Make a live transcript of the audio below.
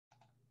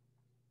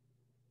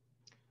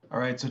All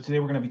right, so today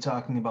we're going to be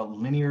talking about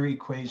linear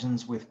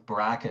equations with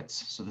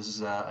brackets. So this is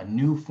a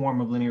new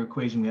form of linear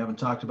equation we haven't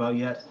talked about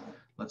yet.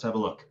 Let's have a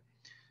look.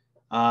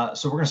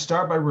 So we're going to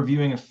start by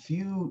reviewing a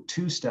few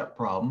two-step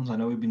problems. I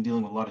know we've been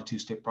dealing with a lot of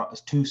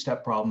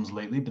two-step problems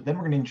lately, but then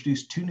we're going to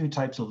introduce two new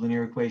types of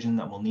linear equation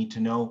that we'll need to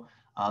know.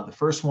 The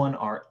first one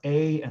are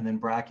A and then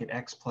bracket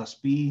x plus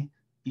b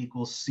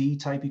equals c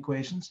type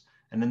equations.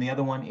 And then the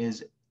other one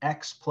is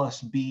x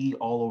plus b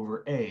all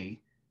over a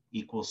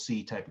equals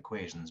c type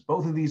equations.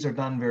 Both of these are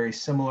done very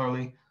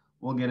similarly.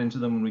 We'll get into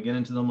them when we get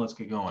into them. Let's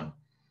get going.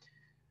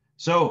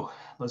 So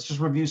let's just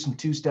review some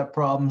two-step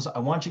problems. I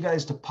want you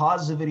guys to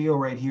pause the video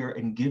right here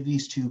and give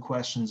these two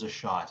questions a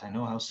shot. I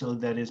know how silly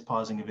that is,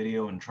 pausing a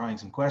video and trying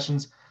some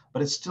questions,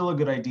 but it's still a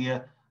good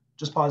idea.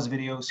 Just pause the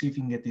video, see if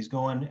you can get these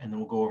going, and then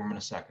we'll go over them in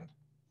a second.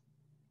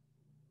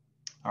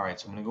 All right,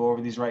 so I'm going to go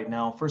over these right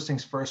now. First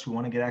things first, we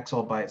want to get x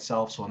all by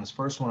itself. So on this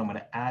first one, I'm going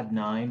to add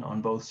 9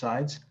 on both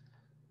sides.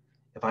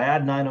 If I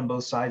add 9 on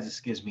both sides, this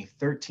gives me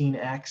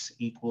 13x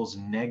equals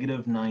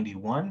negative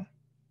 91.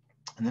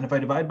 And then if I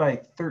divide by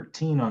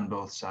 13 on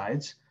both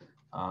sides,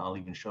 I'll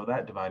even show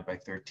that, divide by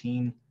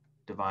 13,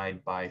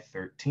 divide by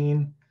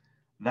 13.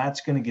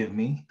 That's going to give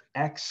me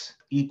x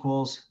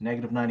equals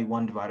negative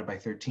 91 divided by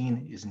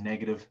 13 is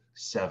negative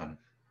 7.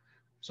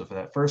 So for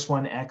that first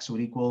one, x would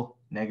equal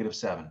negative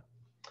 7.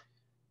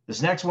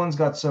 This next one's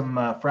got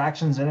some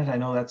fractions in it. I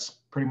know that's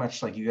pretty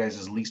much like you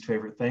guys' least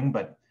favorite thing,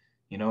 but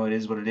you know, it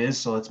is what it is.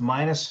 So it's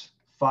minus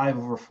 5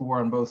 over 4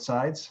 on both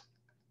sides.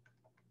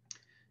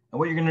 And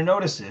what you're going to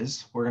notice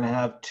is we're going to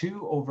have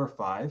 2 over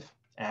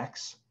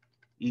 5x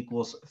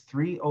equals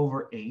 3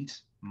 over 8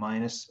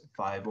 minus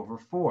 5 over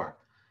 4.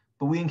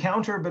 But we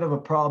encounter a bit of a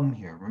problem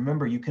here.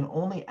 Remember, you can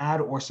only add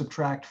or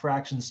subtract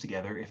fractions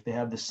together if they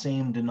have the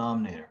same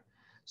denominator.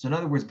 So in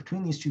other words,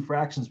 between these two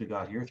fractions we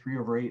got here, 3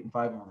 over 8 and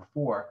 5 over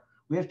 4,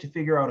 we have to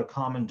figure out a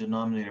common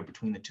denominator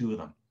between the two of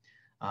them.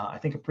 I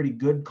think a pretty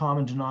good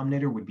common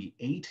denominator would be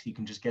 8. You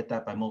can just get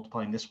that by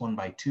multiplying this one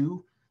by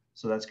 2.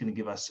 So that's going to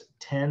give us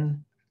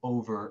 10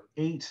 over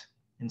 8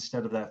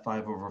 instead of that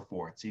 5 over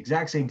 4. It's the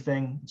exact same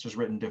thing. It's just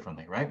written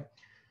differently, right?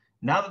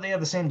 Now that they have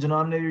the same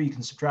denominator, you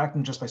can subtract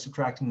them just by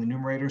subtracting the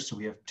numerators. So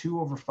we have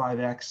 2 over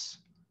 5x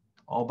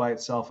all by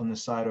itself on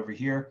this side over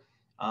here.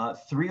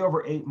 3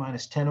 over 8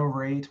 minus 10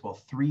 over 8. Well,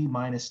 3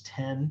 minus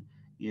 10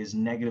 is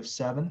negative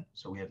 7.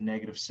 So we have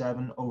negative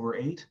 7 over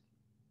 8.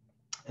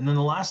 And then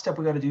the last step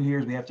we got to do here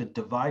is we have to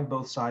divide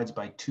both sides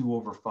by 2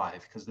 over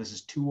 5, because this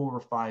is 2 over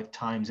 5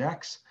 times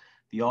x.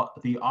 The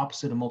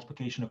opposite of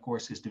multiplication, of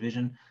course, is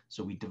division.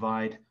 So we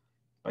divide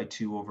by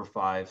 2 over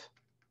 5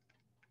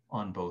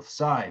 on both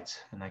sides,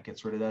 and that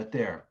gets rid of that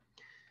there.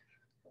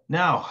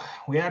 Now,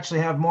 we actually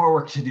have more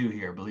work to do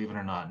here, believe it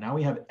or not. Now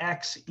we have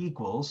x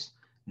equals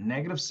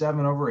negative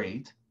 7 over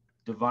 8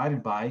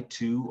 divided by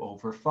 2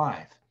 over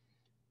 5.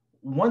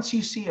 Once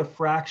you see a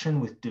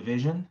fraction with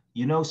division,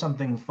 you know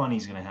something funny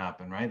is going to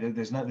happen, right?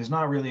 There's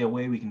not really a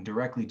way we can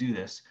directly do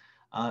this.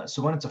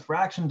 So when it's a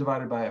fraction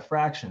divided by a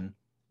fraction,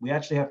 we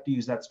actually have to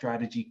use that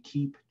strategy,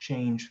 keep,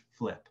 change,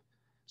 flip.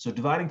 So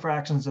dividing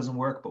fractions doesn't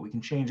work, but we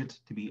can change it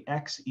to be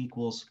x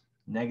equals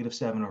negative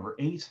 7 over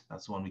 8.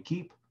 That's the one we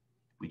keep.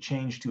 We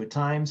change to a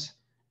times,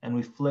 and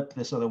we flip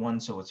this other one,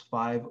 so it's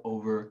 5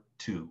 over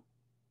 2.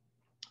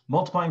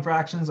 Multiplying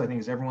fractions, I think,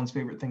 is everyone's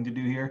favorite thing to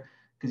do here,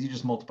 because you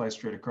just multiply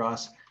straight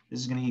across. This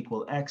is going to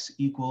equal x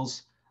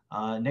equals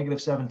negative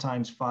 7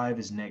 times 5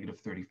 is negative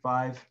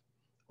 35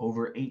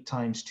 over 8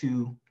 times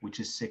 2,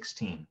 which is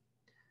 16.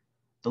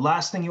 The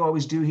last thing you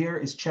always do here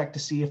is check to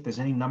see if there's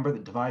any number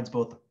that divides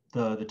both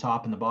the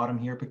top and the bottom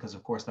here, because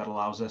of course that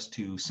allows us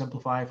to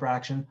simplify a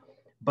fraction.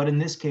 But in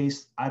this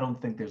case, I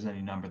don't think there's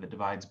any number that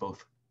divides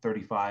both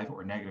 35,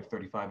 or negative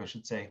 35, I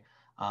should say,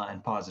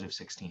 and positive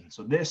 16.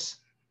 So this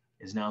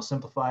is now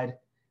simplified,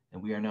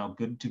 and we are now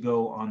good to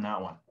go on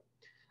that one.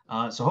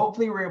 So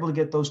hopefully we're able to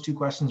get those two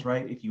questions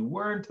right. If you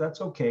weren't,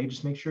 that's okay.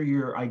 Just make sure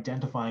you're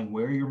identifying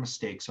where your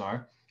mistakes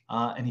are.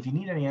 And if you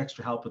need any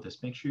extra help with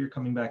this, make sure you're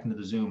coming back into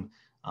the Zoom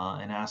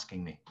and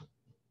asking me.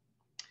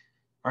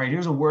 All right,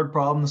 here's a word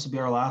problem. This will be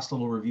our last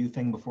little review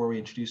thing before we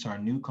introduce our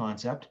new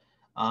concept.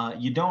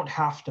 You don't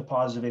have to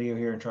pause the video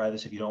here and try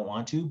this if you don't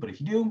want to, but if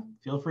you do,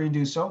 feel free to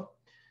do so.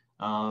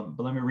 But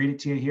let me read it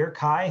to you here.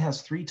 Kai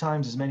has 3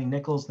 times as many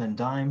nickels than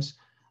dimes.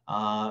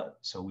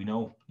 So we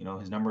know,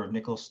 his number of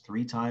nickels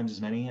 3 times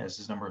as many as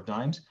his number of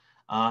dimes.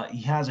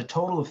 He has a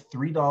total of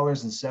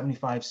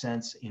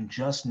 $3.75 in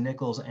just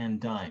nickels and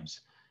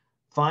dimes.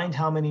 Find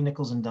how many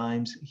nickels and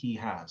dimes he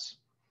has.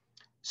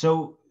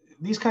 So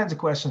these kinds of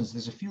questions,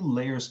 there's a few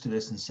layers to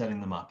this in setting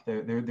them up.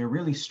 They're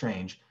really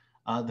strange.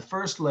 The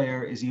first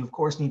layer is you, of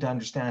course, need to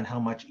understand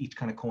how much each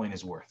kind of coin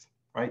is worth,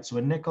 right? So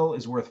a nickel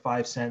is worth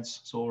 5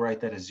 cents. So we'll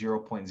write that as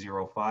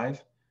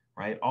 0.05.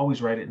 Right?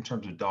 Always write it in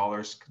terms of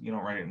dollars. You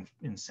don't write it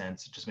in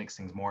cents. It just makes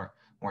things more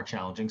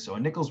challenging. So a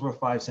nickel's worth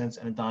 5 cents,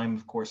 and a dime,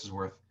 of course, is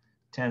worth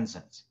 10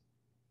 cents.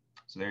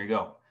 So there you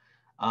go.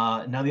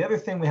 Now, the other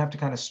thing we have to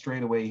kind of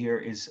straight away here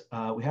is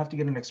we have to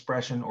get an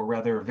expression, or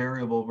rather a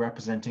variable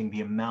representing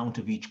the amount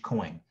of each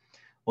coin.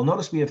 Well,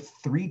 notice we have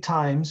 3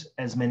 times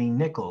as many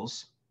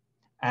nickels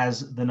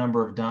as the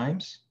number of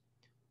dimes,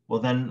 well,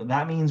 then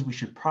that means we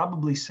should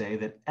probably say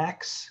that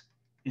X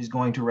is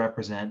going to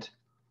represent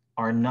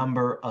our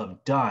number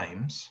of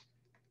dimes.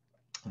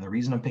 And the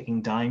reason I'm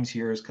picking dimes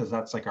here is because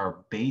that's like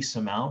our base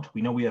amount.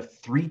 We know we have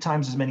 3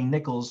 times as many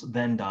nickels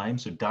than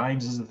dimes. So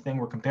dimes is the thing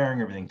we're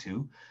comparing everything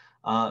to.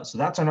 So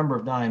that's our number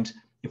of dimes.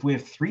 If we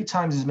have 3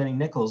 times as many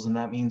nickels, then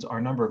that means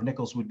our number of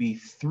nickels would be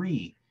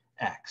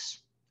 3x.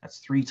 That's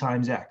 3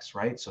 times x,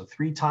 right? So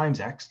 3 times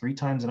x, 3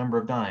 times the number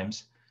of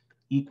dimes,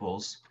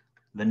 equals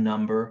the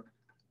number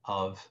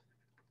of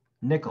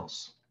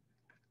nickels.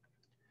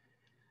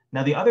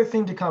 Now, the other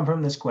thing to come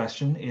from this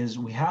question is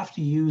we have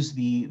to use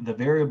the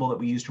variable that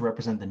we use to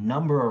represent the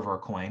number of our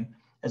coin,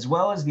 as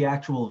well as the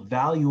actual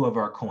value of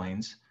our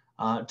coins,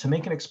 to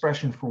make an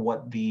expression for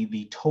what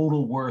the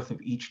total worth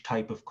of each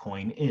type of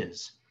coin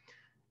is.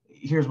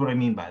 Here's what I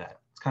mean by that.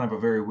 It's kind of a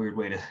very weird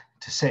way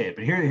to say it,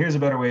 but here's a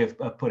better way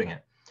of putting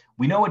it.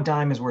 We know a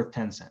dime is worth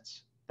 10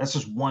 cents. That's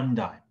just one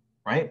dime,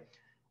 right?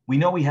 We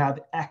know we have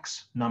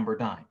X number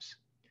dimes.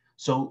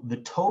 So the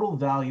total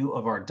value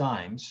of our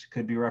dimes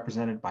could be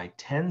represented by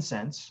 10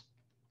 cents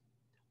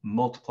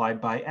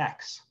multiplied by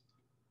X.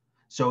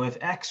 So if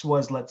X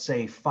was, let's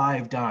say,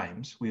 5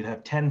 dimes, we'd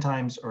have 10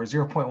 times, or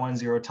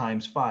 0.10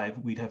 times 5,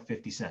 we'd have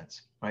 50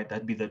 cents, right?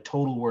 That'd be the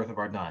total worth of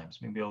our dimes.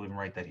 Maybe I'll even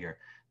write that here.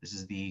 This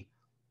is the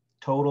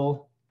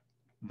total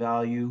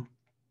value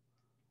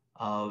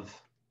of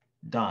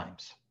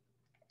dimes.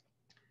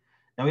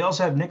 Now we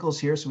also have nickels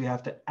here, so we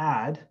have to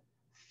add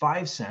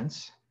 5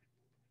 cents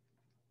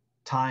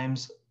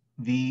times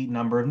the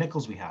number of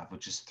nickels we have,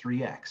 which is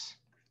 3x,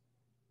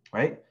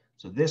 right?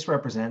 So this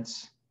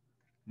represents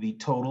the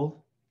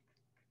total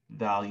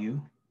value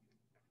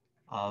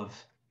of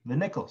the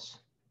nickels.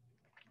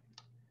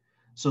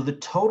 So the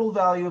total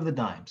value of the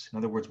dimes, in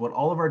other words, what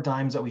all of our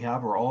dimes that we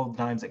have, or all of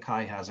the dimes that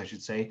Kai has, I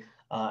should say,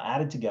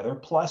 added together,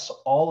 plus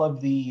all of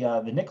the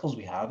nickels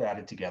we have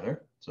added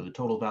together, so the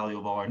total value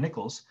of all our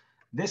nickels,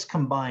 this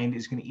combined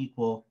is going to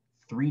equal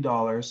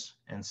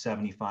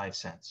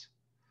 $3.75.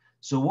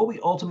 So what we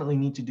ultimately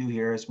need to do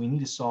here is we need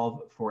to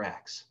solve for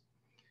X.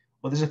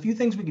 Well, there's a few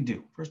things we could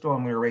do. First of all,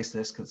 I'm going to erase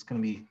this because it's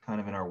going to be kind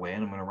of in our way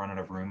and I'm going to run out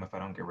of room if I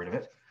don't get rid of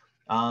it.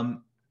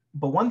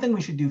 But one thing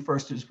we should do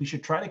first is we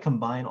should try to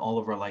combine all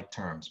of our like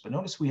terms. But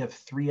notice we have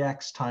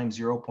 3x times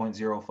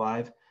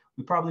 0.05.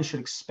 We probably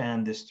should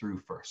expand this through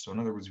first. So in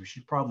other words, we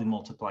should probably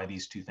multiply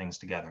these two things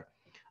together.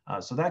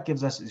 So that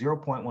gives us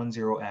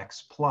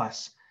 0.10x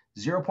plus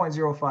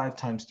 0.05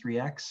 times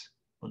 3x.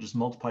 We'll just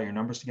multiply your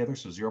numbers together.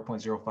 So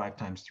 0.05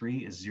 times 3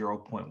 is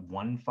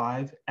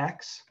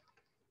 0.15x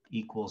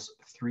equals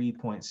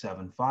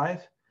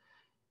 3.75.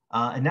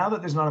 And now that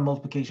there's not a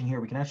multiplication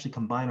here, we can actually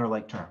combine our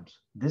like terms.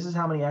 This is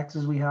how many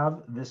x's we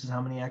have. This is how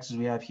many x's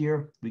we have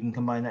here. We can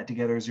combine that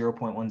together.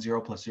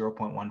 0.10 plus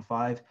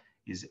 0.15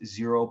 is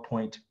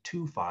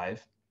 0.25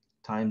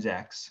 times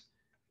x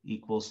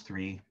equals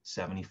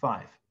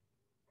 375.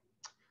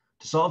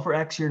 To solve for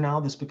x here now,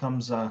 this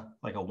becomes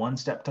like a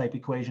one-step type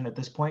equation at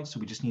this point. So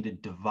we just need to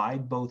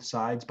divide both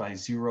sides by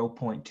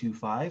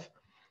 0.25.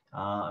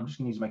 I'm just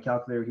going to use my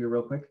calculator here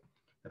real quick.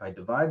 If I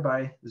divide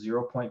by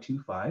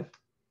 0.25,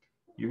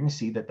 you're going to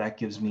see that that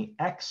gives me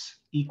x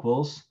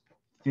equals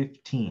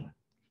 15.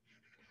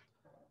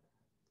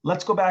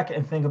 Let's go back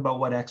and think about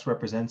what x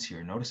represents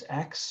here. Notice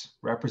x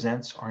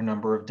represents our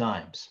number of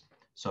dimes.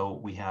 So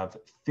we have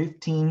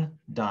 15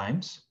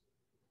 dimes.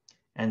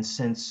 And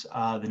since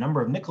the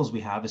number of nickels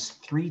we have is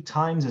 3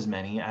 times as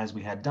many as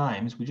we had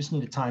dimes, we just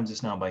need to times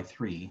this now by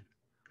 3.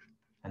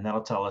 And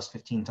that'll tell us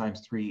 15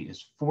 times 3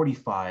 is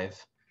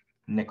 45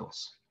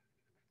 nickels.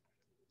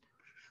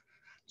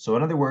 So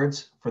in other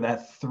words, for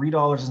that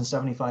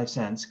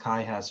 $3.75,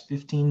 Kai has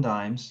 15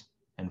 dimes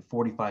and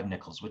 45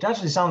 nickels, which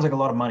actually sounds like a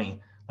lot of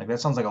money. Like that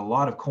sounds like a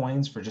lot of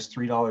coins for just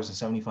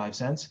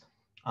 $3.75.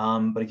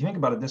 But if you think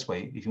about it this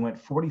way, if you went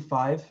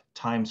 45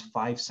 times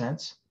 5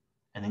 cents,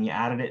 and then you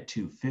added it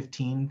to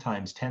 15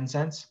 times 10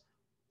 cents,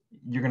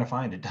 you're going to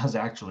find it does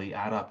actually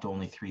add up to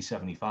only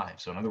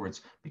 375. So in other words,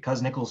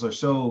 because nickels are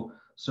so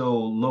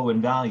low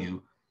in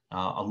value,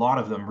 a lot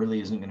of them really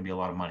isn't going to be a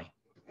lot of money.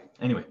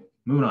 Anyway,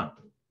 moving on.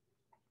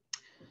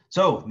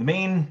 So the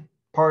main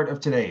part of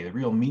today, the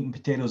real meat and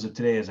potatoes of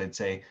today, as I'd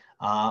say,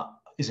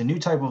 is a new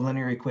type of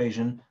linear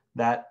equation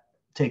that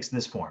takes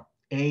this form.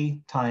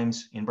 A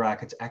times, in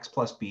brackets, x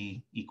plus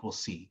b equals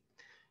c.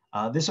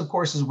 This, of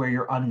course, is where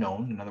your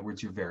unknown, in other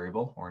words, your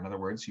variable, or in other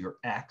words, your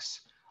x,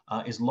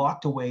 is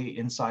locked away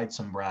inside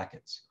some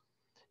brackets.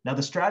 Now,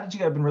 the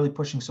strategy I've been really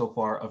pushing so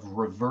far of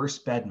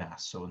reverse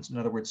BEDMAS, so in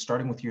other words,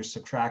 starting with your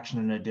subtraction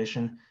and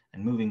addition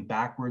and moving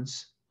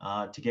backwards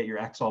to get your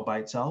x all by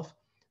itself,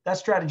 that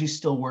strategy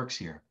still works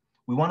here.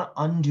 We want to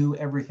undo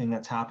everything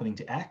that's happening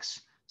to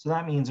x. So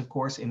that means, of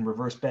course, in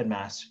reverse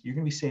BEDMAS, you're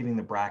going to be saving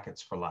the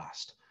brackets for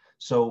last.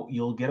 So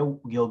you'll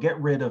get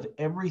rid of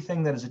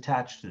everything that is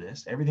attached to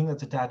this, everything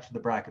that's attached to the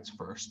brackets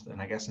first, and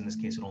I guess in this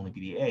case it'll only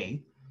be the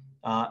a,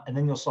 and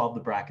then you'll solve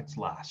the brackets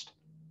last,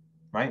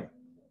 right?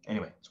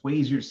 Anyway, it's way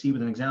easier to see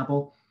with an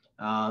example.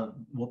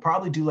 We'll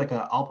probably do like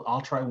a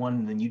I'll try one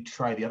and then you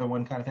try the other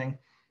one kind of thing.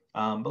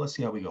 but let's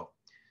see how we go.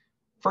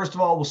 First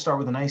of all, we'll start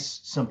with a nice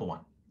simple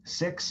one.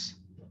 6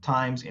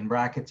 times in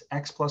brackets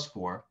x plus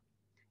 4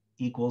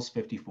 equals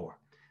 54.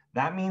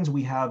 That means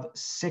we have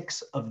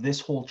 6 of this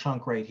whole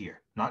chunk right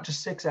here. Not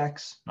just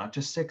 6x, not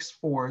just 6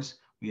 4s.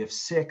 We have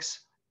 6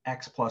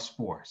 x plus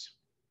 4s,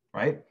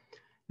 right?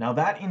 Now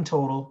that in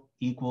total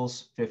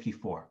equals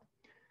 54.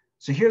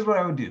 So here's what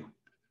I would do.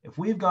 If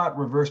we've got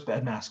reverse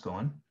BEDMAS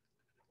going,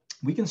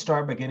 we can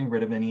start by getting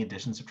rid of any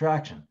addition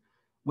subtraction,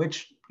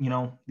 which, you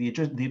know, the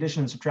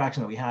addition and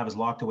subtraction that we have is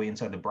locked away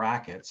inside the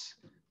brackets.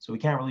 So we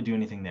can't really do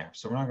anything there.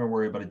 So we're not going to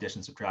worry about addition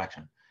and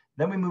subtraction.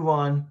 Then we move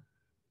on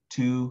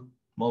to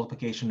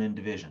multiplication and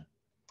division.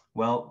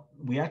 Well,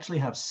 we actually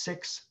have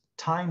 6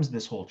 times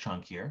this whole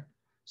chunk here.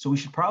 So we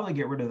should probably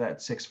get rid of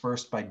that 6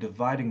 first by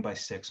dividing by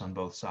 6 on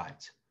both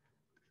sides.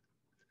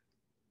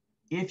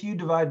 If you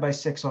divide by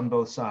 6 on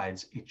both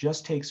sides, it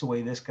just takes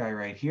away this guy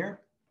right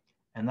here.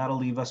 And that'll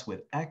leave us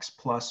with x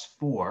plus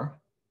 4.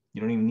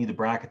 You don't even need the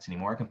brackets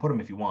anymore. I can put them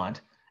if you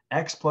want.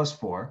 X plus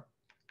 4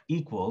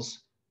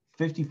 equals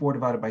 54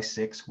 divided by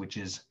 6, which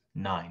is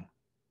 9.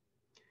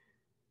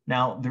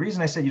 Now, the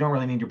reason I said you don't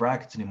really need your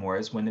brackets anymore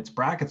is when it's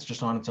brackets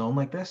just on its own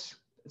like this,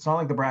 it's not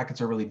like the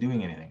brackets are really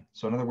doing anything.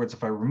 So in other words,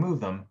 if I remove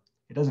them,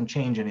 it doesn't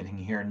change anything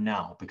here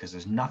now because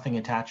there's nothing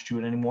attached to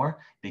it anymore.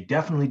 They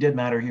definitely did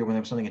matter here when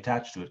there was something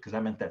attached to it because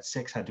that meant that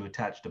 6 had to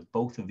attach to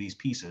both of these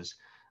pieces.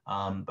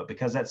 But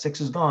because that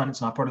 6 is gone,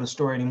 it's not part of the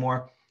story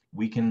anymore.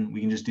 We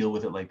can just deal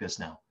with it like this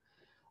now.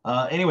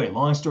 Anyway,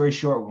 long story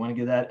short, we want to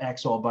get that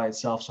x all by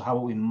itself. So how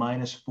about we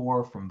minus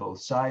 4 from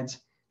both sides?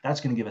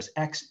 That's going to give us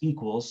x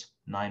equals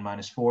 9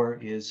 minus 4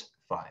 is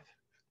 5.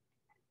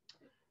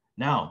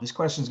 Now, this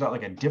question's got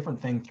like a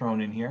different thing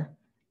thrown in here.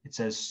 It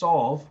says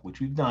solve, which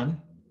we've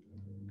done,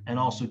 and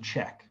also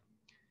check.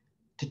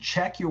 To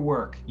check your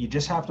work, you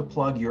just have to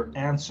plug your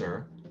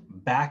answer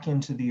back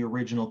into the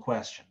original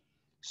question.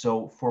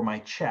 So for my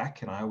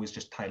check, and I always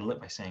just title it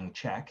by saying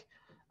check,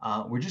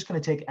 we're just going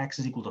to take x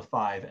is equal to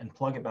 5 and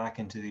plug it back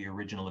into the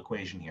original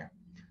equation here.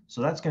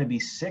 So that's going to be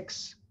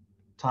 6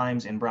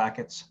 times in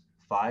brackets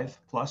 5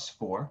 plus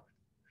 4.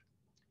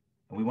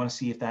 And we want to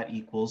see if that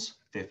equals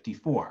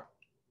 54.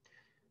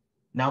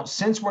 Now,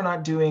 since we're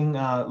not doing,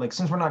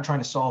 since we're not trying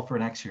to solve for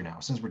an x here now,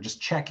 since we're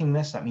just checking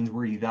this, that means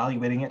we're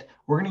evaluating it.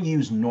 We're going to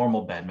use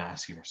normal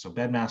BEDMAS here. So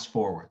BEDMAS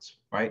forwards,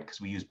 right? Because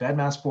we use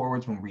BEDMAS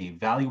forwards when we're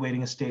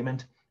evaluating a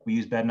statement. We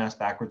use BEDMAS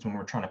backwards when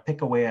we're trying to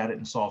pick away at it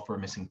and solve for a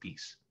missing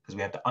piece, because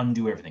we have to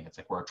undo everything. It's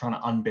like we're trying to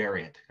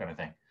unbury it kind of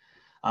thing.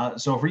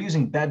 So if we're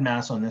using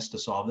BEDMAS on this to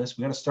solve this,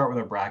 we got to start with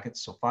our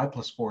brackets. So 5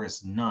 plus 4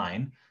 is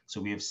 9.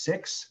 So we have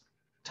 6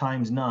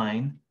 times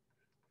 9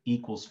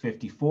 equals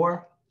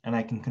 54. And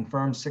I can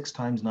confirm 6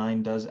 times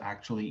 9 does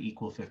actually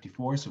equal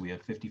 54. So we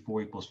have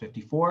 54 equals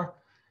 54.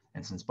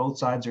 And since both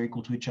sides are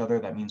equal to each other,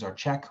 that means our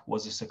check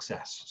was a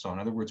success. So in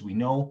other words, we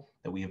know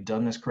that we have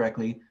done this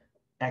correctly.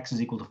 X is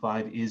equal to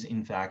 5 is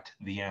in fact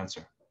the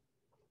answer.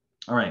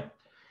 All right.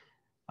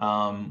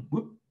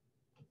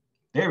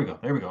 There we go.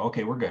 There we go.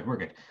 Okay, we're good. We're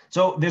good.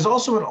 So there's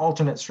also an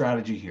alternate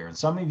strategy here. And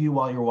some of you,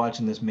 while you're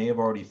watching this, may have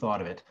already thought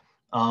of it.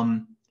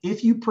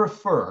 If you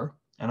prefer,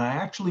 and I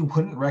actually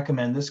wouldn't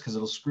recommend this because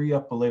it'll screw you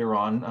up later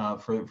on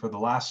for the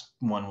last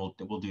one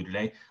we'll do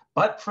today.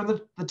 But for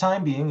the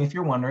time being, if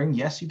you're wondering,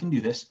 yes, you can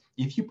do this.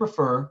 If you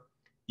prefer,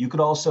 you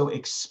could also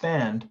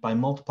expand by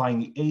multiplying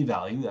the a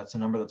value, that's the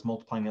number that's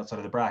multiplying the outside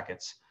of the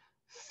brackets,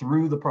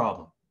 through the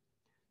problem.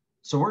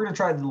 So we're going to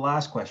try the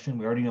last question.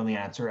 We already know the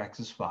answer, x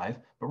is 5,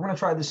 but we're going to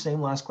try the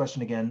same last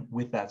question again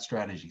with that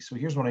strategy. So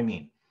here's what I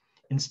mean.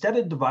 Instead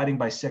of dividing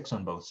by 6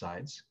 on both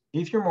sides,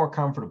 if you're more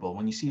comfortable,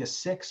 when you see a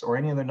 6 or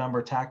any other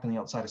number tacked on the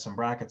outside of some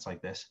brackets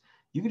like this,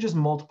 you can just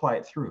multiply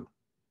it through.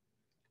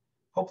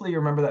 Hopefully you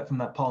remember that from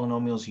that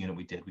polynomials unit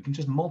we did. We can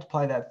just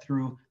multiply that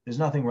through. There's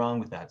nothing wrong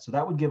with that. So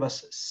that would give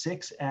us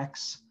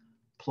 6x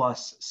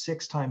plus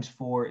 6 times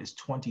 4 is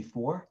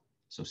 24.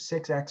 So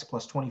 6x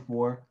plus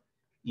 24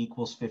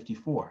 equals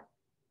 54.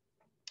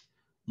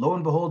 Lo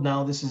and behold,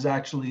 now this is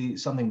actually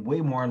something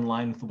way more in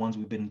line with the ones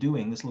we've been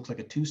doing. This looks like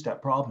a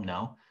two-step problem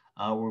now,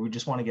 where we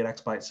just want to get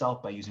x by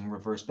itself by using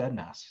reverse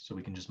BEDMAS. So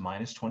we can just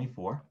minus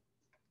 24,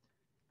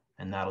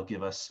 and that'll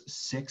give us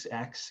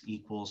 6x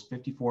equals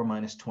 54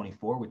 minus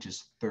 24, which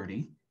is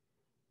 30.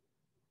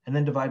 And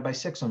then divide by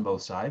 6 on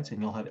both sides,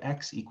 and you'll have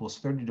x equals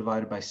 30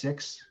 divided by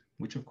 6,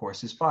 which of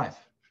course is 5.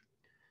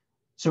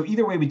 So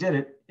either way we did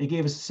it, it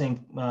gave us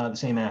the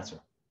same answer.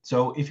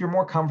 So if you're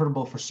more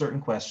comfortable for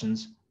certain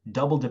questions,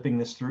 double dipping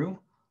this through,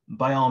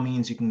 by all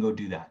means, you can go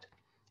do that.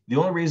 The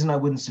only reason I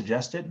wouldn't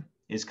suggest it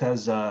is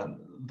because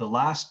the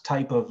last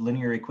type of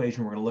linear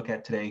equation we're going to look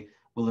at today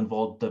will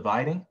involve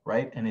dividing,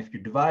 right? And if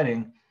you're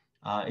dividing,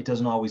 it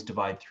doesn't always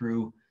divide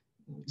through.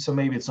 So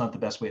maybe it's not the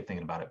best way of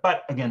thinking about it.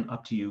 But again,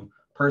 up to you.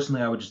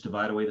 Personally, I would just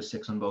divide away the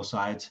 6 on both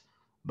sides.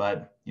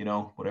 But, you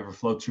know, whatever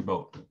floats your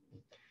boat.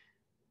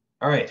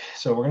 All right,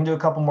 so we're going to do a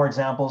couple more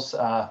examples.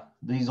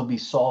 These will be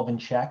solve and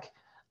check.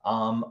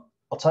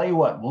 I'll tell you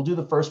what, we'll do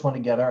the first one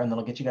together and then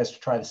I'll get you guys to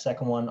try the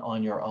second one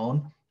on your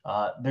own.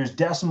 There's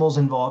decimals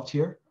involved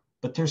here.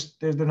 but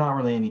they're not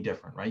really any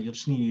different, right? You'll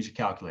just need to use your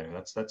calculator.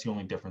 That's the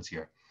only difference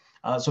here.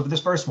 So for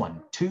this first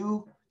one,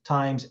 2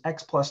 times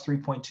x plus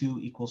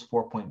 3.2 equals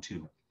 4.2.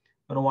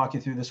 I'm going to walk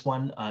you through this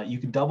one. You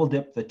could double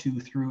dip the 2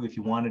 through if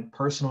you wanted.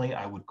 Personally,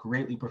 I would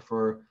greatly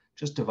prefer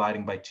just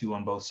dividing by 2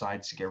 on both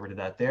sides to get rid of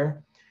that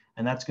there.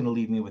 And that's going to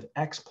leave me with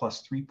x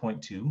plus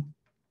 3.2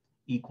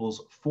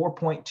 equals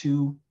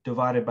 4.2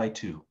 divided by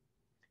 2.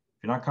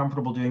 If you're not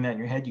comfortable doing that in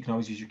your head, you can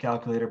always use your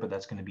calculator, but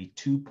that's going to be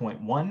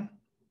 2.1.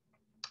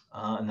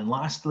 And then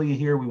lastly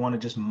here, we want to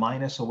just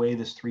minus away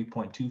this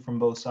 3.2 from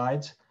both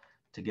sides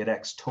to get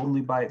x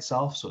totally by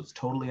itself, so it's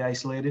totally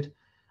isolated.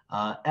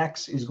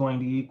 X is going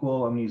to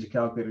equal, I'm going to use a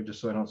calculator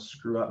just so I don't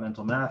screw up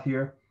mental math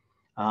here.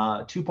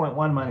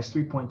 2.1 minus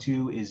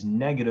 3.2 is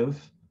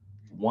negative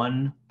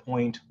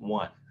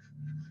 1.1.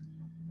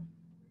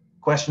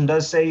 Question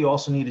does say you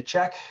also need to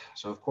check.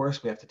 So of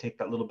course we have to take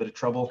that little bit of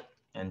trouble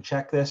and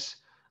check this.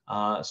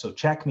 So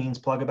check means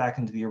plug it back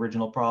into the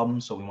original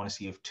problem. So we want to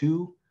see if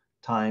 2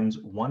 times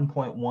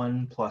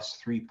 1.1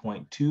 plus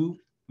 3.2,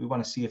 we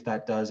want to see if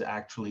that does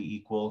actually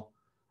equal,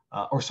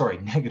 or sorry,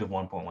 negative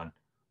 1.1.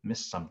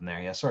 Missed something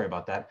there. Yeah, sorry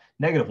about that.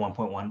 Negative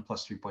 1.1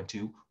 plus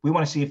 3.2. We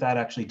want to see if that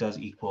actually does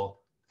equal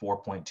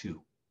 4.2.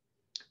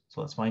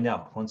 So let's find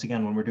out. Once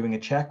again, when we're doing a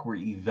check, we're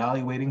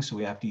evaluating, so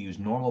we have to use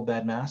normal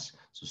BEDMAS.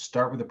 So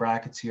start with the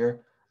brackets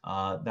here.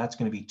 That's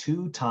going to be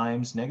 2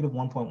 times negative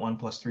 1.1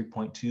 plus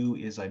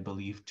 3.2 is, I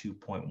believe,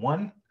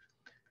 2.1.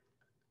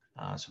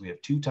 So we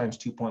have 2 times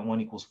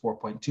 2.1 equals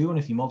 4.2. And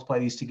if you multiply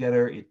these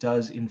together, it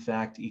does, in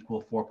fact,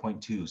 equal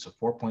 4.2. So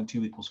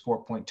 4.2 equals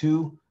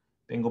 4.2.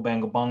 Bingo,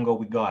 bango, bongo,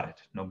 we got it.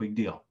 No big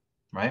deal,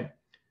 right?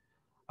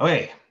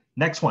 Okay,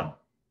 next one.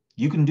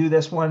 You can do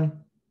this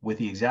one with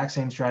the exact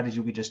same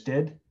strategy we just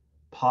did.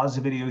 Pause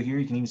the video here.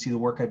 You can even see the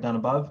work I've done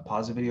above.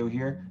 Pause the video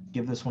here.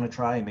 Give this one a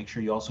try and make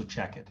sure you also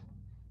check it.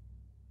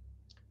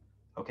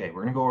 Okay,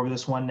 we're going to go over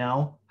this one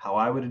now. How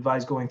I would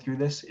advise going through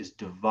this is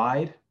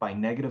divide by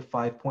negative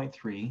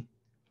 5.3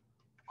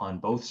 on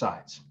both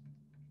sides.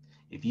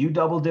 If you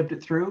double dipped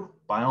it through,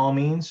 by all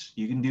means,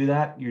 you can do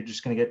that. You're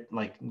just going to get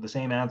like the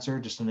same answer,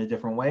 just in a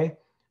different way.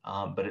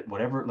 But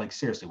whatever, like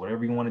seriously,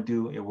 whatever you want to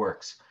do, it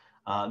works.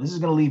 This is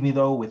going to leave me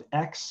though with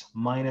x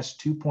minus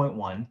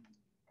 2.1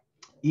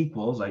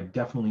 equals, I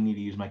definitely need to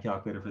use my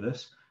calculator for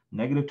this,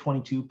 negative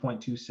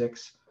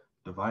 22.26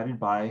 divided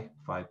by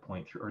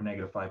 5.3 or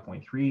negative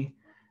 5.3.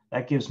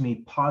 That gives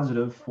me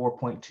positive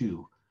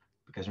 4.2,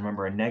 because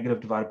remember, a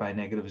negative divided by a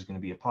negative is going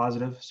to be a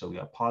positive. So we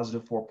got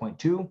positive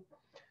 4.2.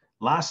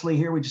 Lastly,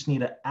 here we just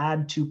need to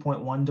add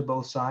 2.1 to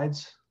both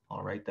sides.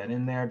 I'll write that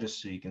in there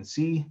just so you can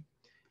see.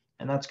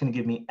 And that's going to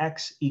give me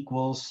x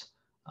equals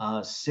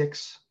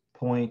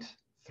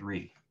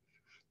 6.3.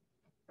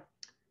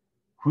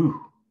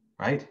 Whew,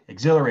 right?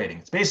 Exhilarating.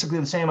 It's basically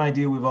the same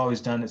idea we've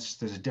always done. It's just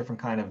there's a different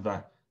kind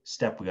of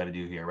step we got to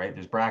do here, right?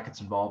 There's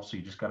brackets involved, so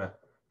you just got to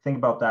think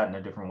about that in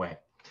a different way.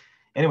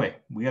 Anyway,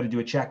 we got to do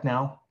a check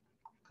now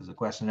because the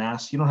question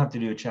asks. You don't have to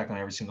do a check on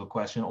every single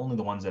question, only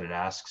the ones that it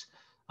asks.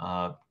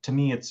 To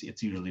me, it's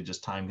usually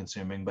just time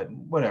consuming, but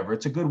whatever.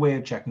 It's a good way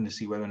of checking to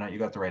see whether or not you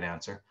got the right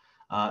answer.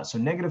 So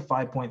negative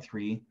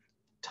 5.3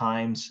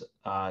 times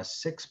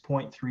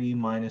 6.3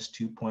 minus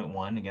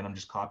 2.1. Again, I'm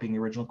just copying the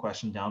original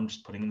question down,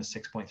 just putting in the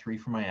 6.3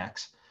 for my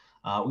x.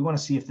 We want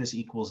to see if this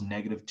equals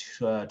negative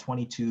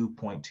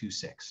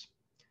 22.26.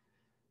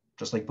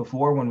 Just like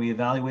before, when we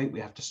evaluate,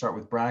 we have to start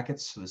with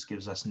brackets. So this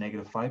gives us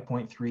negative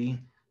 5.3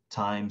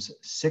 times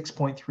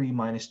 6.3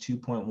 minus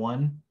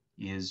 2.1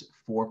 is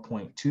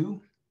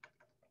 4.2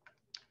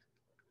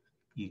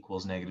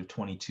 equals negative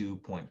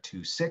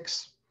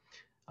 22.26.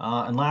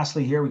 And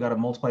lastly here, we got to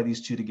multiply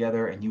these two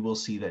together, and you will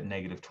see that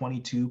negative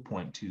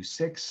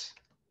 22.26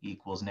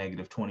 equals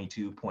negative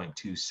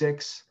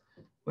 22.26,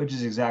 which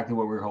is exactly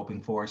what we were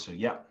hoping for. So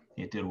yeah,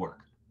 it did work.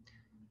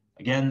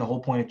 Again, the whole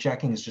point of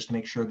checking is just to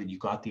make sure that you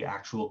got the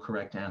actual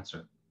correct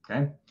answer,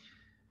 okay?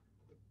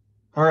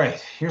 All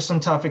right, here's some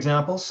tough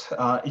examples.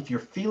 If you're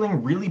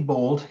feeling really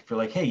bold, if you're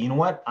like, hey, you know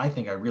what? I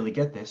think I really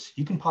get this.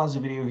 You can pause the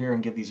video here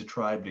and give these a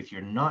try, but if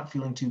you're not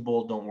feeling too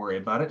bold, don't worry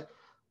about it.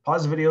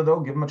 Pause the video though,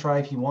 give them a try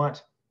if you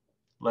want.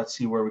 Let's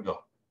see where we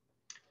go.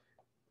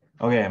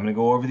 Okay, I'm gonna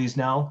go over these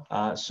now.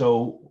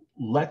 So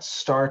let's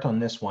start on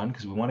this one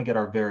because we wanna get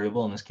our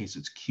variable, in this case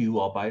it's q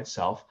all by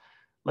itself.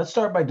 Let's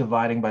start by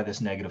dividing by this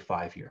negative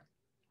 5 here,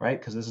 right?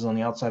 Because this is on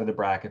the outside of the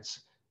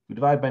brackets. We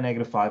divide by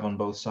negative 5 on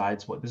both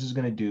sides. What this is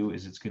going to do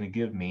is it's going to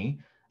give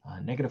me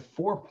negative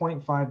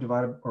 4.5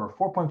 divided, or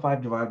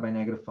 4.5 divided by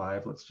negative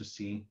 5. Let's just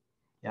see.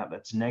 Yeah,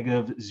 that's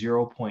negative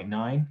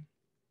 0.9.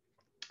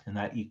 And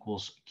that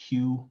equals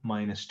q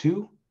minus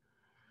 2.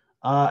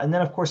 And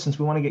then, of course, since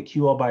we want to get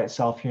q all by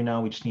itself here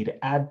now, we just need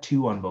to add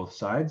 2 on both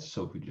sides.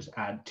 So if we just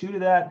add 2 to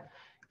that,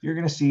 you're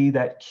going to see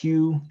that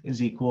q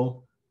is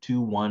equal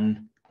to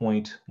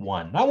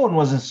 1.1. That one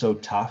wasn't so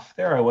tough.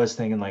 There I was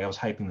thinking, like I was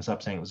hyping this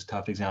up saying it was a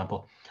tough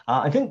example.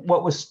 I think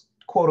what was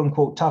quote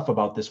unquote tough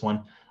about this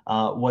one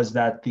was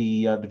that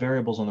the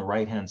variable's on the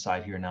right-hand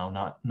side here now,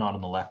 not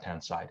on the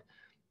left-hand side.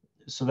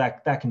 So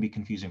that can be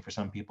confusing for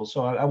some people.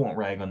 So I won't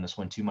rag on this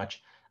one too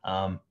much.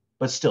 But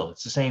but still,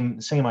 it's the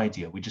same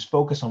idea. We just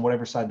focus on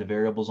whatever side the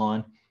variable's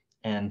on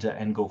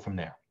and go from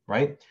there,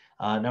 right?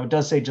 Now it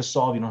does say just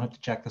solve. You don't have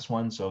to check this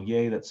one. So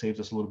yay, that saves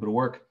us a little bit of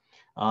work.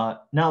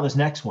 Now this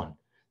next one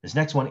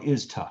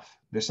is tough.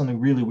 There's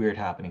something really weird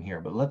happening here,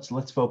 but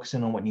let's focus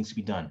in on what needs to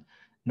be done.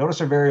 Notice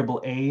our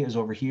variable a is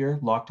over here,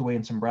 locked away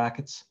in some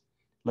brackets.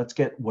 Let's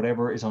get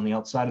whatever is on the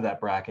outside of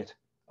that bracket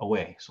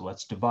away. So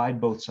let's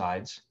divide both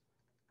sides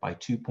by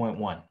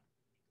 2.1.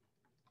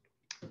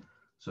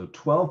 So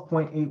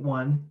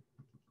 12.81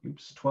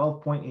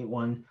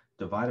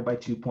 divided by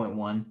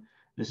 2.1.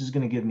 This is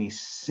going to give me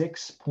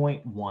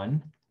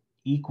 6.1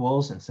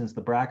 equals, and since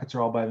the brackets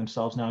are all by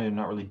themselves now, they're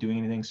not really doing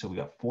anything, so we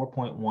got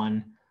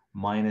 4.1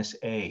 minus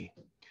a.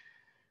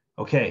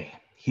 Okay,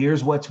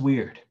 here's what's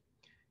weird.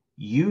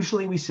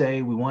 Usually we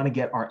say we want to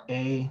get our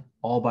a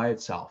all by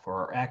itself, or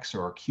our x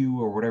or our q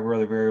or whatever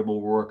other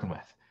variable we're working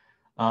with.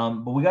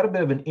 But we got a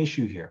bit of an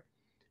issue here.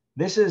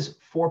 This is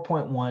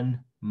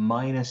 4.1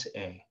 minus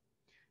a.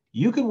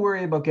 You could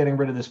worry about getting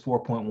rid of this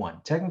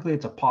 4.1. Technically,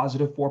 it's a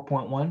positive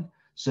 4.1.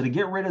 So to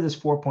get rid of this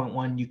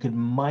 4.1, you could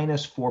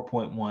minus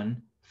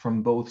 4.1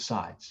 from both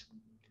sides.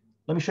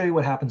 Let me show you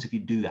what happens if you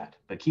do that.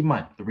 But keep in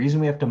mind, the reason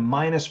we have to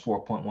minus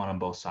 4.1 on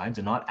both sides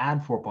and not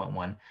add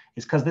 4.1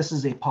 is because this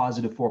is a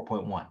positive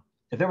 4.1.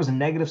 If there was a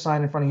negative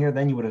sign in front of here,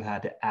 then you would have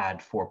had to add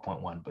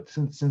 4.1. But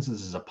since this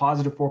is a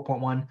positive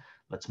 4.1,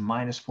 let's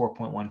minus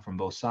 4.1 from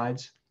both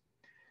sides.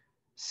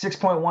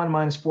 6.1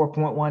 minus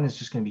 4.1 is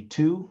just going to be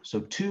 2. So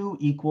 2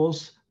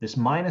 equals, this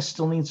minus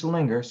still needs to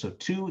linger, so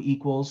 2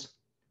 equals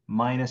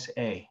minus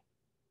a.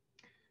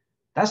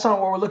 That's not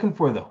what we're looking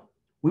for, though.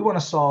 We want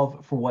to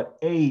solve for what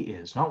a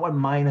is, not what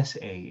minus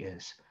a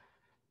is.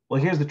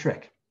 Well, here's the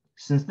trick.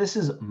 Since this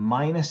is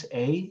minus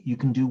a, you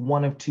can do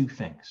one of two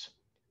things.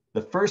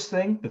 The first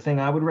thing, the thing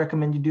I would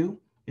recommend you do,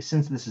 is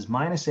since this is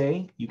minus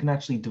a, you can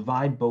actually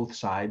divide both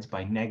sides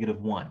by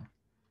negative 1.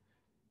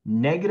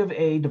 Negative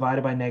a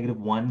divided by negative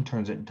 1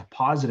 turns it into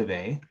positive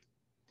a.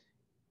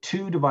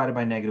 2 divided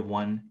by negative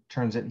 1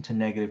 turns it into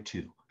negative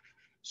 2.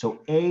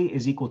 So a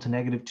is equal to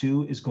negative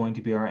 2 is going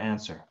to be our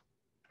answer.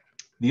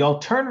 The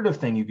alternative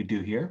thing you could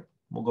do here,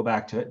 we'll go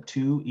back to it,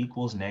 2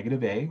 equals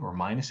negative a or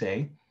minus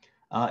a,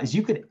 is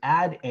you could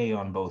add a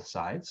on both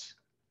sides.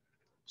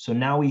 So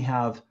now we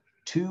have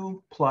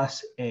 2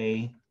 plus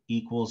a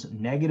equals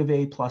negative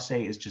a plus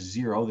a is just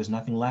 0. There's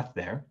nothing left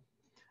there.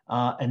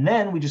 And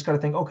then we just got to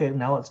think, okay,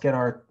 now let's get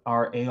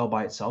our a all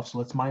by itself. So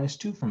let's minus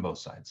 2 from both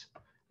sides.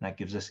 And that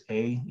gives us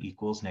a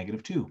equals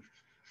negative 2.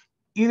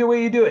 Either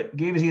way you do it,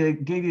 gave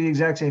you the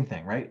exact same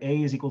thing, right?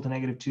 A is equal to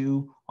negative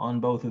 2 on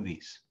both of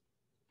these.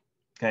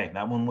 Okay,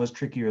 that one was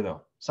trickier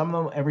though. Some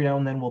of them every now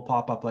and then will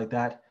pop up like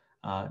that.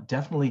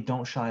 Definitely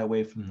don't shy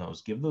away from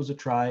those. Give those a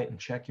try and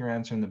check your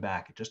answer in the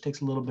back. It just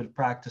takes a little bit of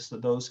practice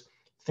with those.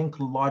 Think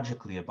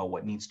logically about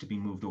what needs to be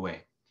moved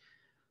away.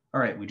 All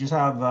right, we just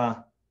have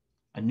a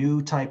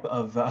new type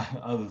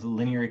of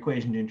linear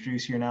equation to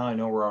introduce here now. I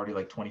know we're already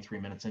like 23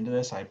 minutes into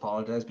this. I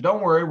apologize, but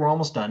don't worry, we're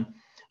almost done.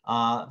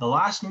 The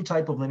last new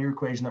type of linear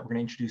equation that we're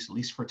going to introduce, at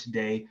least for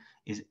today,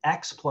 is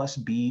x plus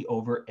b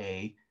over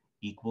a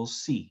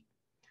equals c.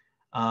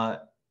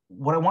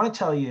 What I want to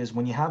tell you is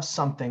when you have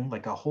something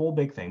like a whole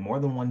big thing, more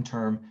than one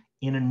term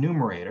in a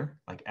numerator,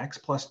 like x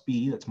plus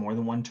b, that's more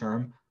than one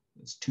term,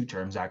 it's two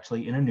terms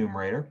actually in a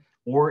numerator,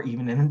 or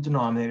even in a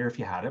denominator if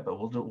you had it, but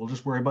we'll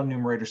just worry about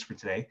numerators for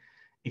today.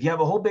 If you have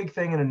a whole big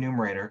thing in a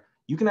numerator,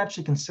 you can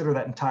actually consider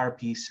that entire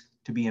piece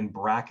to be in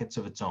brackets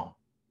of its own.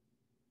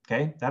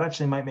 Okay, that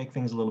actually might make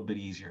things a little bit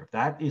easier. If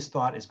that is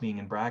thought as being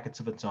in brackets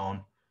of its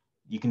own,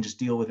 you can just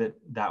deal with it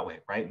that way,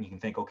 right? And you can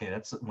think, okay,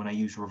 that's when I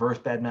use reverse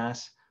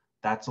BEDMAS,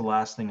 that's the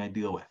last thing I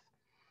deal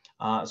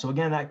with. So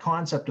again, that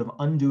concept of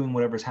undoing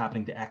whatever's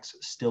happening to x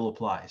still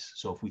applies.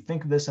 So if we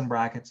think of this in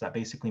brackets, that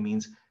basically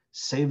means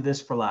save this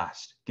for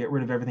last. Get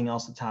rid of everything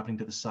else that's happening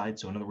to the side.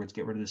 So in other words,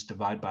 get rid of this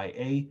divide by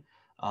a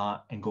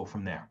and go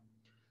from there.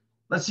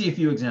 Let's see a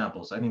few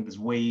examples. I think this is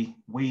way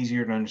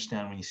easier to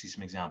understand when you see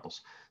some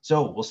examples.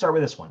 So we'll start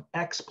with this one.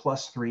 X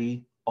plus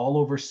 3 all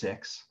over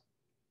 6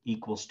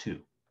 equals 2.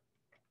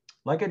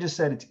 Like I just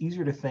said, it's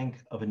easier to think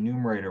of a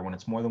numerator when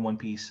it's more than one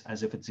piece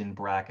as if it's in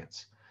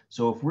brackets.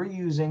 So if we're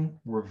using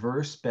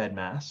reverse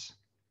BEDMAS,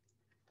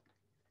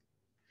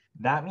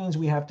 that means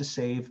we have to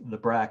save the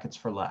brackets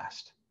for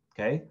last,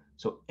 okay?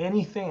 So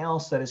anything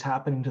else that is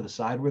happening to the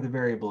side where the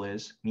variable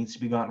is needs to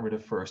be gotten rid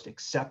of first,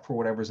 except for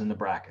whatever's in the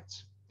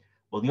brackets.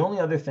 Well, the only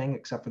other thing,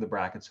 except for the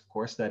brackets, of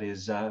course, that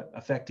is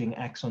affecting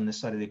x on this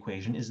side of the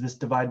equation is this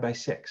divide by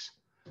 6.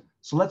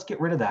 So let's get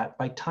rid of that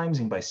by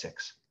timesing by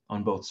 6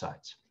 on both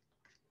sides.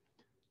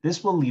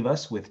 This will leave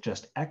us with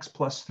just x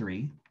plus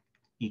 3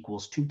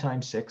 equals 2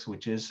 times 6,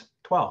 which is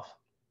 12.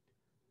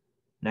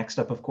 Next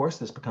up, of course,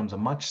 this becomes a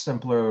much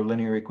simpler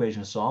linear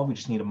equation to solve. We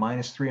just need a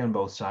minus 3 on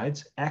both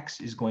sides. X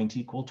is going to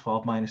equal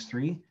 12 minus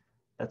 3.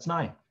 That's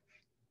 9.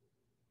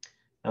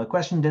 Now, the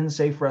question didn't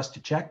say for us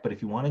to check, but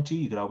if you wanted to,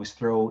 you could always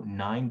throw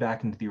 9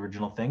 back into the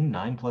original thing.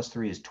 9 plus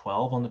 3 is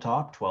 12 on the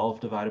top.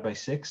 12 divided by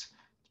 6.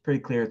 It's pretty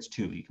clear it's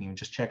 2. You can even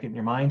just check it in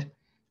your mind.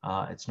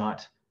 It's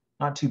not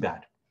too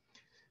bad.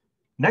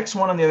 Next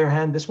one, on the other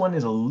hand, this one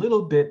is a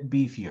little bit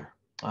beefier.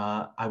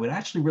 I would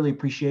actually really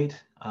appreciate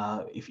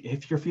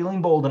if you're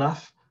feeling bold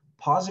enough,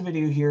 pause the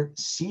video here,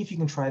 see if you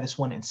can try this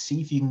one and see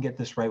if you can get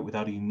this right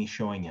without even me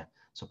showing you.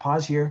 So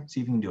pause here,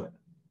 see if you can do it.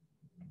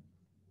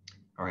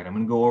 All right, I'm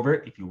going to go over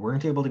it. If you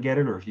weren't able to get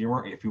it, or if you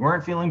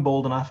weren't feeling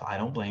bold enough, I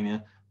don't blame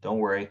you. Don't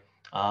worry.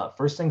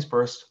 First things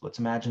first, let's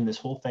imagine this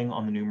whole thing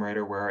on the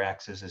numerator where our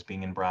x is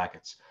being in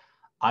brackets.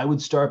 I would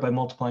start by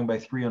multiplying by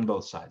 3 on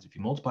both sides. If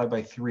you multiply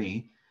by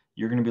 3,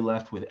 you're going to be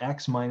left with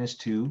x minus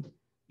 2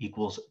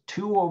 equals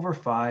 2 over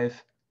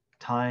 5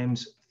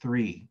 times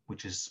 3,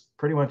 which is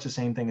pretty much the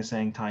same thing as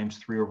saying times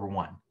 3 over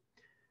 1.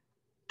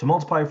 To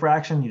multiply a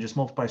fraction, you just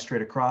multiply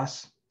straight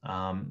across.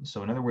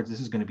 So in other words, this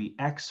is going to be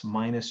x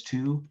minus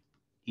 2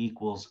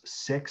 equals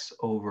 6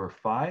 over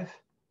 5.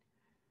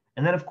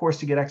 And then, of course,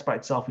 to get x by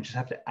itself, we just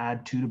have to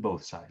add 2 to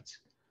both sides.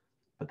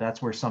 But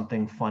that's where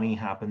something funny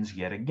happens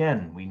yet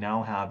again. We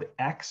now have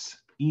x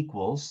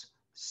equals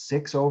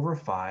 6 over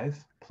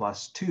 5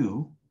 plus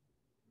 2,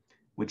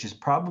 which is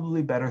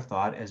probably better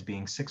thought as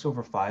being 6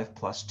 over 5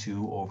 plus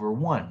 2 over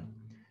 1.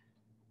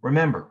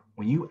 Remember,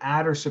 when you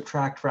add or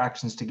subtract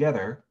fractions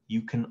together,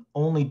 you can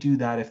only do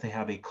that if they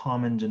have a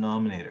common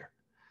denominator.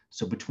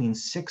 So between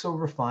 6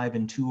 over 5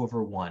 and 2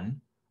 over 1,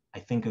 I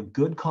think a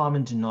good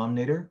common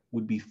denominator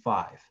would be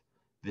 5.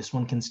 This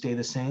one can stay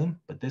the same,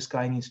 but this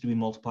guy needs to be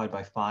multiplied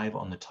by 5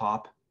 on the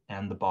top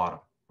and the bottom,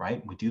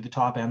 right? We do the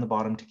top and the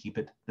bottom to keep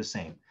it the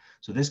same.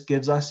 So this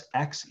gives us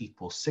x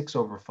equals 6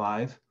 over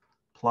 5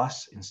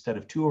 plus, instead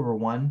of 2 over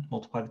 1,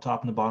 multiply the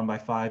top and the bottom by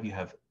 5, you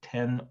have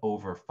 10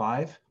 over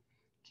 5.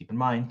 Keep in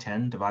mind,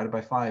 10 divided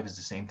by 5 is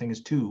the same thing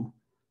as 2.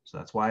 So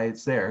that's why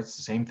it's there. It's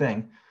the same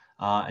thing.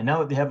 And now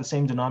that they have the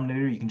same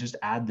denominator, you can just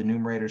add the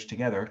numerators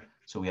together.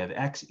 So we have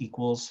x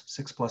equals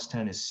 6 plus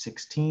 10 is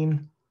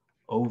 16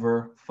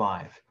 over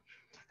 5.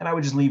 And I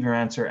would just leave your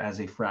answer as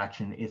a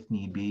fraction if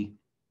need be.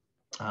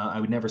 I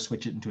would never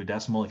switch it into a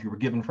decimal. If you were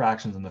given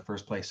fractions in the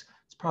first place,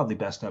 it's probably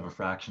best to have a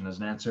fraction as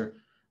an answer.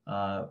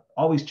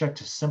 Always check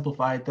to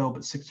simplify it though,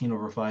 but 16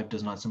 over 5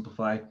 does not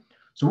simplify.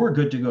 So we're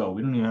good to go.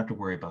 We don't even have to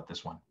worry about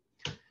this one.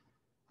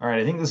 All right,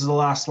 I think this is the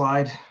last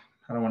slide.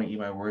 I don't want to eat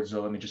my words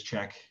though. Let me just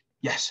check.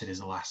 Yes, it is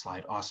the last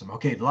slide. Awesome.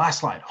 Okay, the last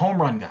slide.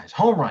 Home run, guys.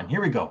 Home run.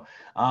 Here we go.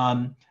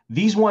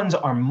 These ones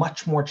are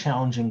much more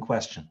challenging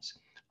questions.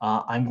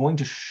 I'm going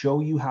to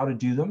show you how to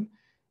do them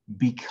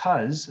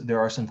because there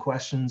are some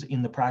questions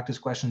in the practice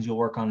questions you'll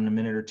work on in a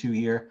minute or two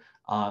here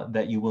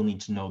that you will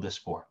need to know this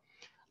for.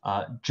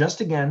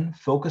 Just again,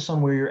 focus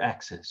on where your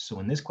x is. So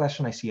in this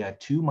question, I see I have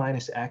 2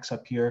 minus x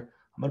up here.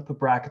 I'm going to put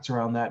brackets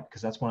around that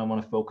because that's what I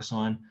want to focus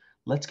on.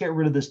 Let's get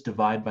rid of this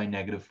divide by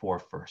 -4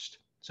 first.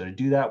 So to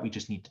do that, we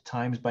just need to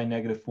times by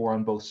 -4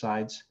 on both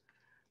sides.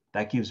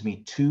 That gives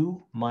me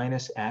 2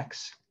 minus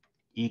x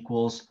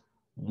equals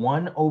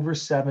 1 over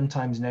 7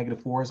 times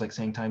 -4 is like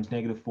saying times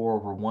 -4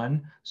 over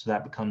 1. So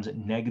that becomes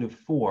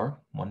 -4.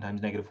 1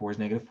 times -4 is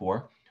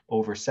 -4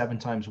 over 7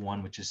 times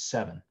 1, which is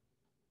 7.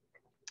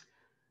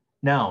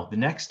 Now, the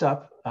next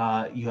up,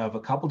 you have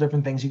a couple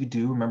different things you could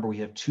do. Remember, we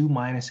have 2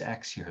 minus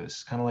x here. This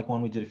is kind of like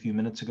one we did a few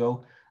minutes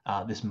ago.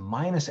 This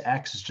minus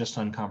x is just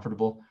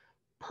uncomfortable.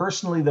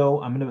 Personally,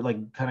 though, I'm going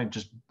to kind of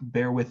just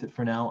bear with it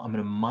for now. I'm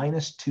going to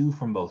minus 2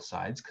 from both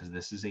sides because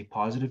this is a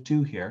positive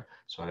 2 here.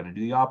 So I'm going to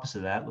do the opposite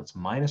of that. Let's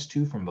minus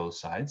 2 from both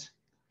sides.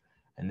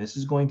 And this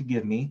is going to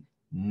give me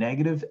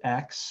negative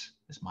x.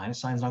 This minus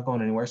sign is not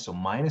going anywhere. So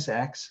minus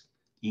x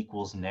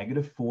equals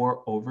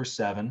 -4 over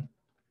 7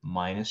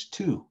 minus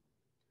 2.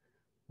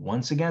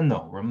 Once again,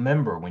 though,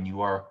 remember when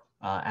you are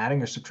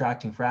adding or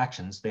subtracting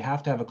fractions, they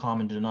have to have a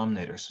common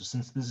denominator. So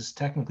since this is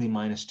technically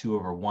 -2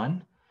 over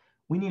 1,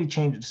 we need to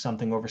change it to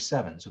something over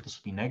 7. So this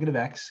will be negative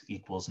x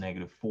equals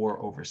 -4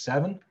 over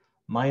 7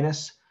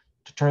 minus,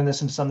 to turn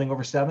this into something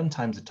over 7,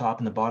 times the top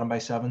and the bottom by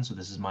 7. So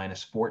this is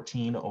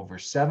 -14 over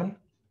 7.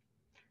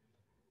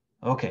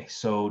 Okay,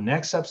 so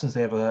next up, since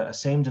they have a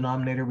same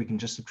denominator, we can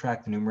just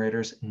subtract the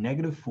numerators.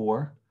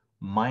 -4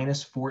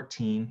 minus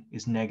 14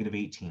 is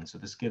 -18. So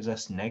this gives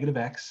us negative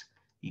x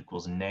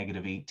equals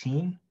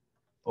 -18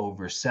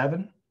 over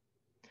 7.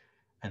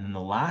 And then the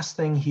last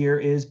thing here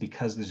is,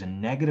 because there's a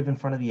negative in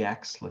front of the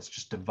x, let's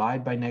just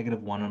divide by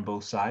 -1 on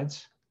both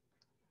sides.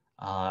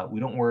 We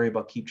don't worry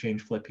about keep,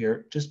 change, flip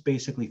here. Just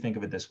basically think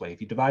of it this way.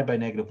 If you divide by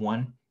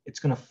 -1, it's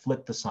going to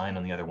flip the sign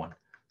on the other one.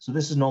 So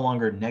this is no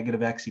longer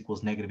negative x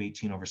equals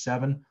 -18 over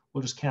 7.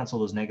 We'll just cancel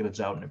those negatives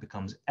out and it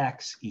becomes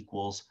x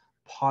equals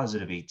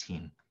positive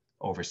 18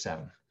 over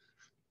 7.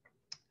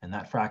 And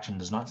that fraction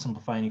does not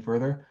simplify any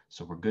further,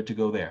 so we're good to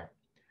go there.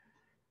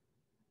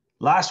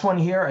 Last one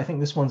here, I think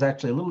this one's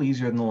actually a little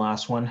easier than the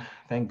last one.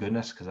 Thank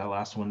goodness, because that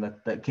last one,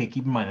 okay,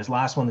 keep in mind, this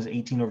last one, this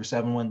 18 over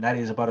 7 one, that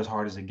is about as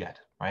hard as it gets,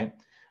 right?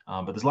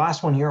 But this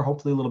last one here,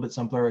 hopefully a little bit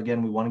simpler.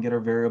 Again, we want to get our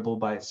variable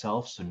by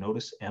itself. So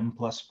notice m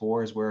plus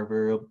 4 is where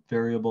our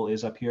variable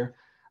is up here.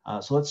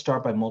 So let's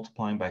start by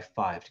multiplying by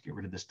 5 to get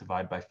rid of this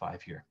divide by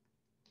 5 here.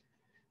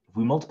 If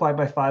we multiply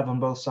by 5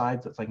 on both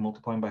sides, that's like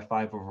multiplying by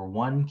 5 over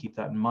 1. Keep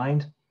that in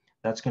mind.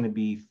 That's going to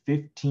be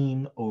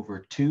 15 over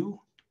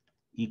 2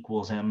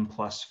 equals m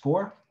plus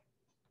 4.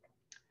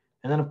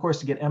 And then of course,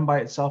 to get m by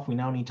itself, we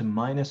now need to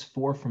minus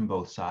 4 from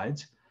both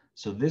sides.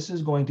 So this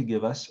is going to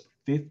give us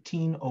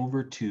 15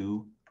 over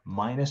 2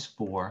 minus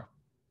 4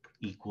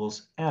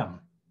 equals m.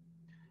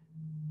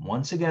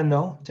 Once again,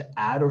 though, to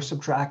add or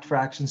subtract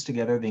fractions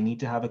together, they need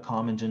to have a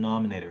common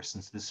denominator.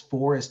 Since this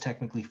 4 is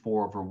technically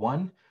 4 over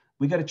 1,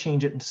 we got to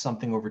change it into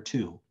something over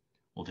 2.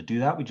 Well, to do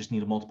that, we just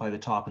need to multiply the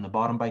top and the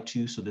bottom by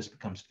 2. So this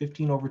becomes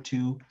 15 over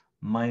 2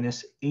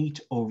 minus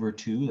 8 over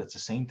 2. That's the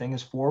same thing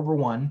as 4 over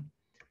 1.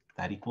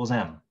 That equals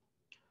m.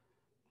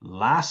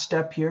 Last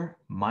step here,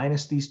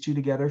 minus these two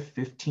together.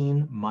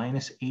 15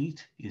 minus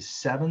 8 is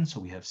 7. So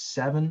we have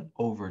 7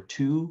 over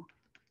 2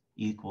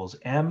 equals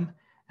m.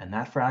 And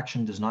that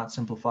fraction does not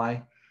simplify.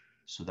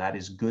 So that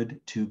is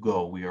good to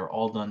go. We are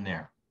all done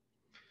there.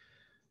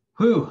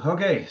 Whew,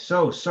 okay,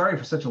 so sorry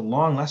for such a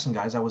long lesson,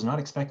 guys. I was not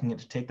expecting it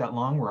to take that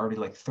long. We're already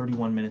like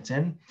 31 minutes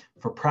in.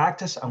 For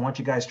practice, I want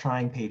you guys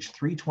trying page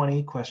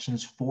 320,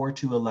 questions 4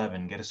 to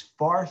 11. Get as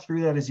far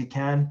through that as you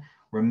can.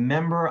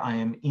 Remember, I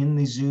am in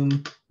the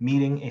Zoom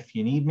meeting if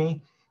you need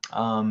me.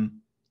 And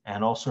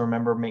also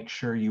remember, make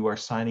sure you are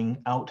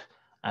signing out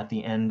at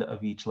the end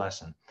of each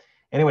lesson.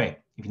 Anyway,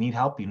 if you need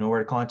help, you know where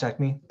to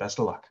contact me. Best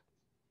of luck.